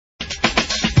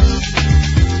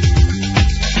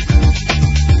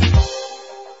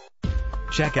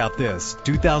Check out this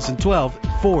 2012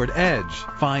 Ford Edge.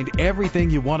 Find everything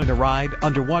you want in a ride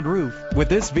under one roof with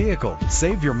this vehicle.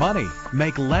 Save your money.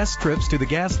 Make less trips to the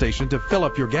gas station to fill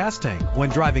up your gas tank when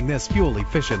driving this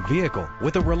fuel-efficient vehicle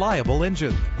with a reliable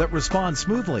engine that responds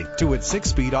smoothly to its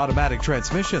 6-speed automatic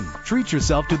transmission. Treat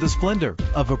yourself to the splendor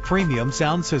of a premium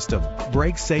sound system.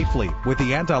 Brake safely with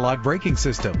the anti-lock braking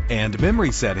system, and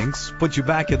memory settings put you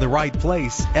back in the right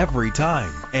place every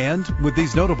time. And with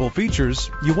these notable features,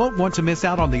 you won't want to miss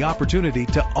out on the opportunity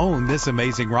to own this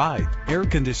amazing ride. Air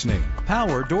conditioning,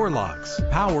 power door locks,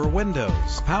 power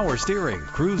windows, power steering,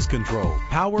 cruise control,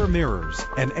 power mirrors,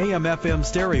 and AM/FM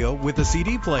stereo with a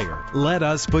CD player. Let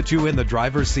us put you in the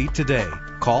driver's seat today.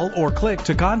 Call or click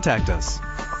to contact us.